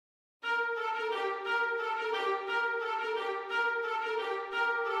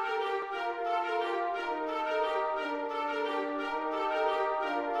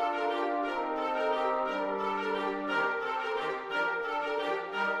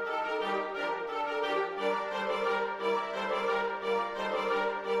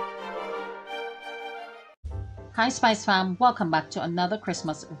Hi Spice Fam, welcome back to another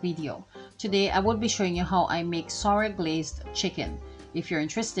Christmas video. Today I will be showing you how I make sorrel glazed chicken. If you're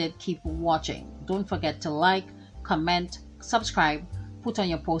interested, keep watching. Don't forget to like, comment, subscribe, put on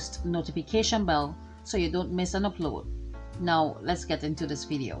your post notification bell so you don't miss an upload. Now let's get into this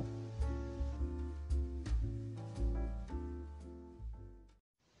video.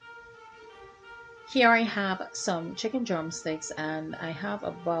 Here I have some chicken drumsticks and I have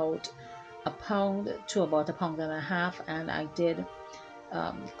about a pound to about a pound and a half, and I did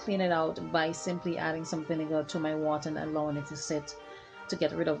clean it out by simply adding some vinegar to my water and allowing it to sit to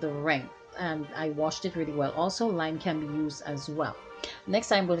get rid of the ring, and I washed it really well. Also, lime can be used as well.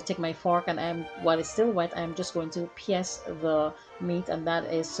 Next, I'm going to take my fork and while it's still wet, I'm just going to pierce the meat, and that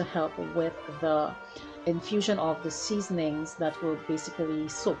is to help with the infusion of the seasonings that will basically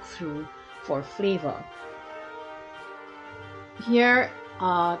soak through for flavor. Here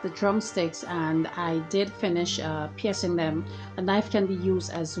are the drumsticks, and I did finish piercing them. A knife can be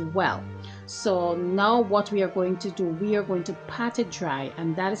used as well. So now what we are going to do, we are going to pat it dry,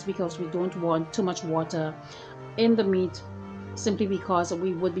 and that is because we don't want too much water in the meat, simply because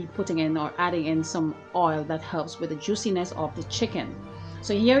we would be putting in or adding in some oil that helps with the juiciness of the chicken.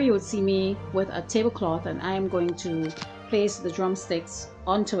 So here you would see me with a tablecloth, and I am going to place the drumsticks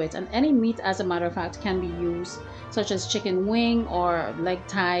onto it, and any meat, as a matter of fact, can be used, such as chicken wing or leg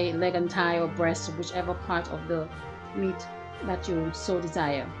and thigh, or breast, whichever part of the meat that you so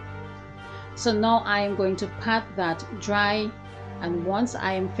desire. So now I am going to pat that dry, and once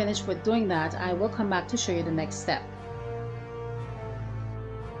I am finished with doing that, I will come back to show you the next step.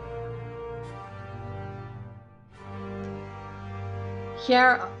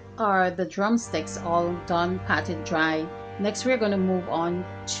 Here are the drumsticks all done, patted dry. Next, we're going to move on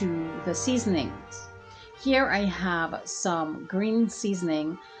to the seasonings. Here I have some green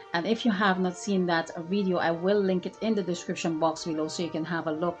seasoning, and if you have not seen that video, I will link it in the description box below so you can have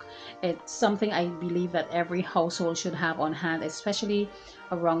a look. It's something I believe that every household should have on hand, especially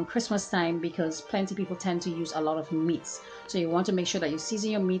around Christmas time, because plenty of people tend to use a lot of meats. So you want to make sure that you season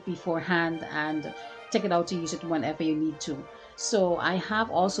your meat beforehand and take it out to use it whenever you need to. So I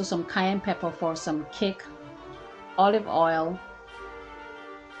have also some cayenne pepper for some kick, olive oil,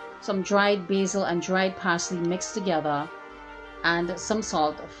 some dried basil and dried parsley mixed together, and some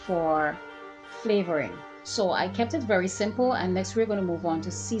salt for flavoring. So I kept it very simple, and next we're going to move on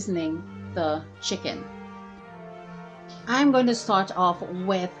to seasoning the chicken. I'm going to start off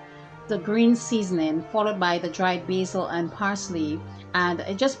with the green seasoning, followed by the dried basil and parsley, and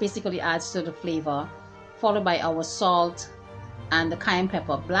it just basically adds to the flavor, followed by our salt and the cayenne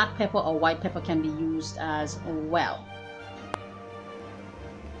pepper. Black pepper or white pepper can be used as well.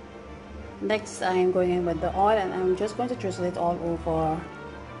 Next, I am going in with the oil, and I'm just going to drizzle it all over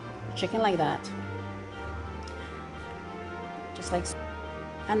the chicken like that, just like so.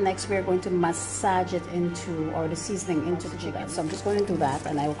 And next we are going to massage it into, or the seasoning into the chicken. So I'm just going to do that,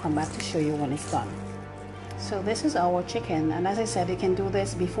 and I will come back to show you when it's done. So this is our chicken, and as I said, you can do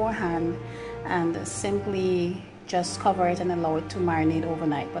this beforehand and simply just cover it and allow it to marinate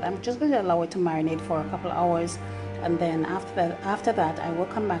overnight. But I'm just going to allow it to marinate for a couple of hours, and then after that I will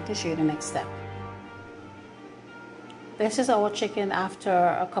come back to show you the next step. This is our chicken after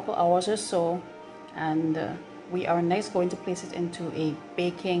a couple hours or so, and we are next going to place it into a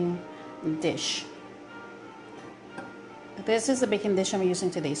baking dish. This is the baking dish I'm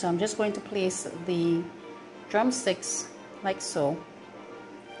using today, so I'm just going to place the drumsticks like so,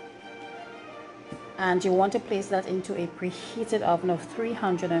 and you want to place that into a preheated oven of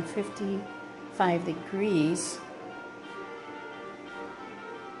 355 degrees.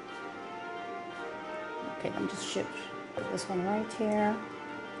 Okay, let me just shift this one right here.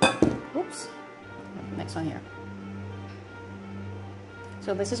 Oops, next one here.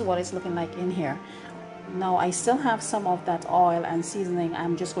 So this is what it's looking like in here. Now I still have some of that oil and seasoning.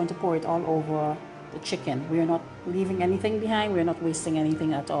 I'm just going to pour it all over the chicken. We are not leaving anything behind. We're not wasting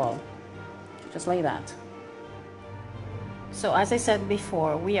anything at all. Just like that. So as I said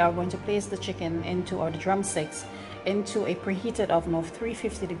before, we are going to place the chicken into, or the drumsticks, into a preheated oven of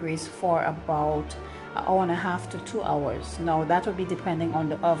 350 degrees for about an hour and a half to 2 hours. Now that would be depending on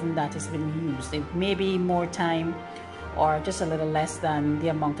the oven that is being used. It may be more time or just a little less than the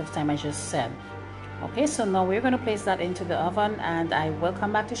amount of time I just said. Okay, so now we're going to place that into the oven, and I will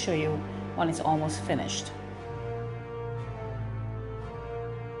come back to show you when it's almost finished.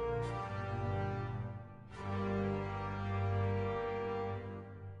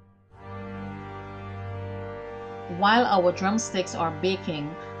 While our drumsticks are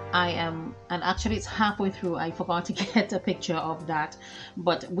baking, and actually it's halfway through. I forgot to get a picture of that,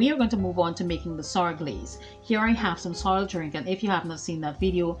 but we are going to move on to making the sorrel glaze. Here I have some sorrel drink, and if you have not seen that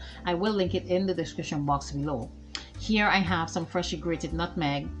video, I will link it in the description box below. Here I have some freshly grated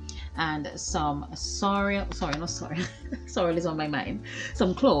nutmeg and some sorrel is on my mind,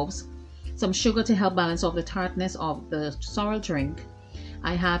 some cloves, some sugar to help balance off the tartness of the sorrel drink.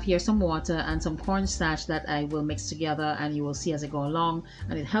 I have here some water and some cornstarch that I will mix together, and you will see as I go along,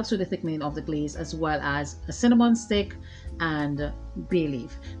 and it helps with the thickening of the glaze, as well as a cinnamon stick and bay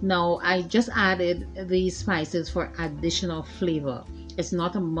leaf. Now I just added these spices for additional flavor. It's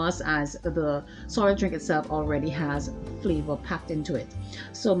not a must, as the sorrel drink itself already has flavor packed into it.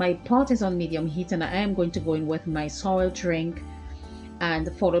 So my pot is on medium heat, and I am going to go in with my sorrel drink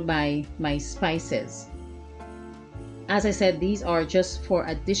and followed by my spices. As I said, these are just for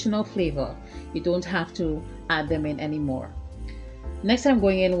additional flavor. You don't have to add them in anymore. Next, I'm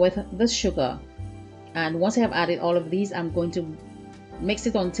going in with the sugar, and once I have added all of these, I'm going to mix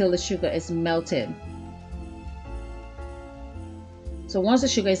it until the sugar is melted. So once the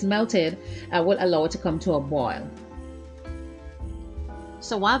sugar is melted, I will allow it to come to a boil.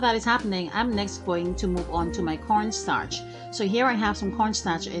 So while that is happening, I'm next going to move on to my cornstarch. So here I have some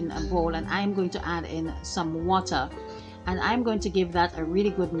cornstarch in a bowl, and I'm going to add in some water, and I'm going to give that a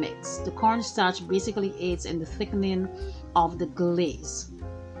really good mix. The cornstarch basically aids in the thickening of the glaze.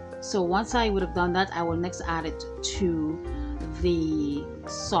 So once I would have done that, I will next add it to the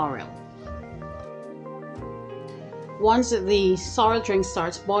sorrel. Once the sorrel drink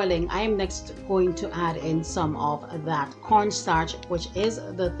starts boiling, I am next going to add in some of that cornstarch, which is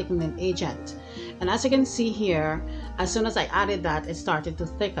the thickening agent. And as you can see here, as soon as I added that, it started to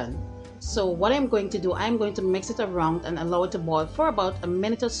thicken. So what I'm going to do, I'm going to mix it around and allow it to boil for about a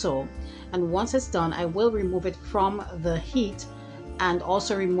minute or so. And once it's done, I will remove it from the heat and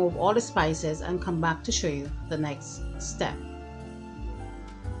also remove all the spices and come back to show you the next step.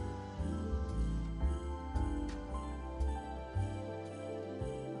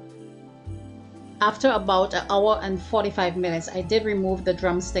 After about an hour and 45 minutes, I did remove the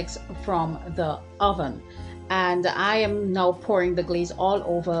drumsticks from the oven, and I am now pouring the glaze all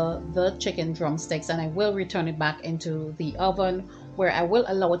over the chicken drumsticks, and I will return it back into the oven, where I will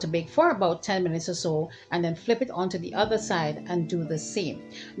allow it to bake for about 10 minutes or so, and then flip it onto the other side and do the same.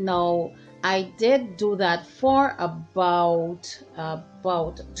 Now I did do that for about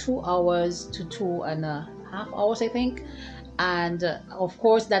 2 hours to 2.5 hours, I think. And of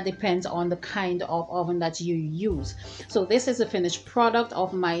course that depends on the kind of oven that you use. So this is the finished product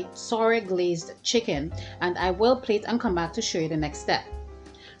of my sorrel glazed chicken, and I will plate and come back to show you the next step.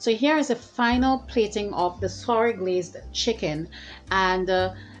 So here is the final plating of the sorrel glazed chicken, and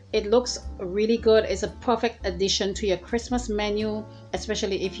it looks really good. It's a perfect addition to your Christmas menu,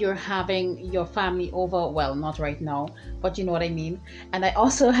 especially if you're having your family over. Well, not right now, but you know what I mean. And I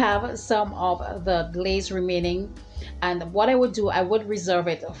also have some of the glaze remaining, and what I would do, I would reserve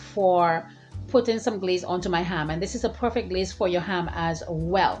it for putting some glaze onto my ham, and this is a perfect glaze for your ham as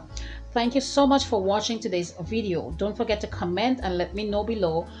well. Thank you so much for watching today's video. Don't forget to comment and let me know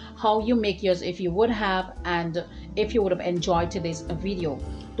below how you make yours, if you would have, and if you would have enjoyed today's video.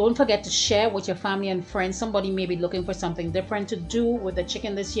 Don't forget to share with your family and friends. Somebody may be looking for something different to do with the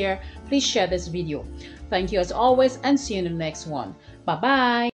chicken this year. Please share this video. Thank you as always, and see you in the next one. Bye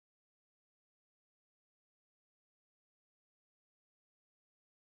bye.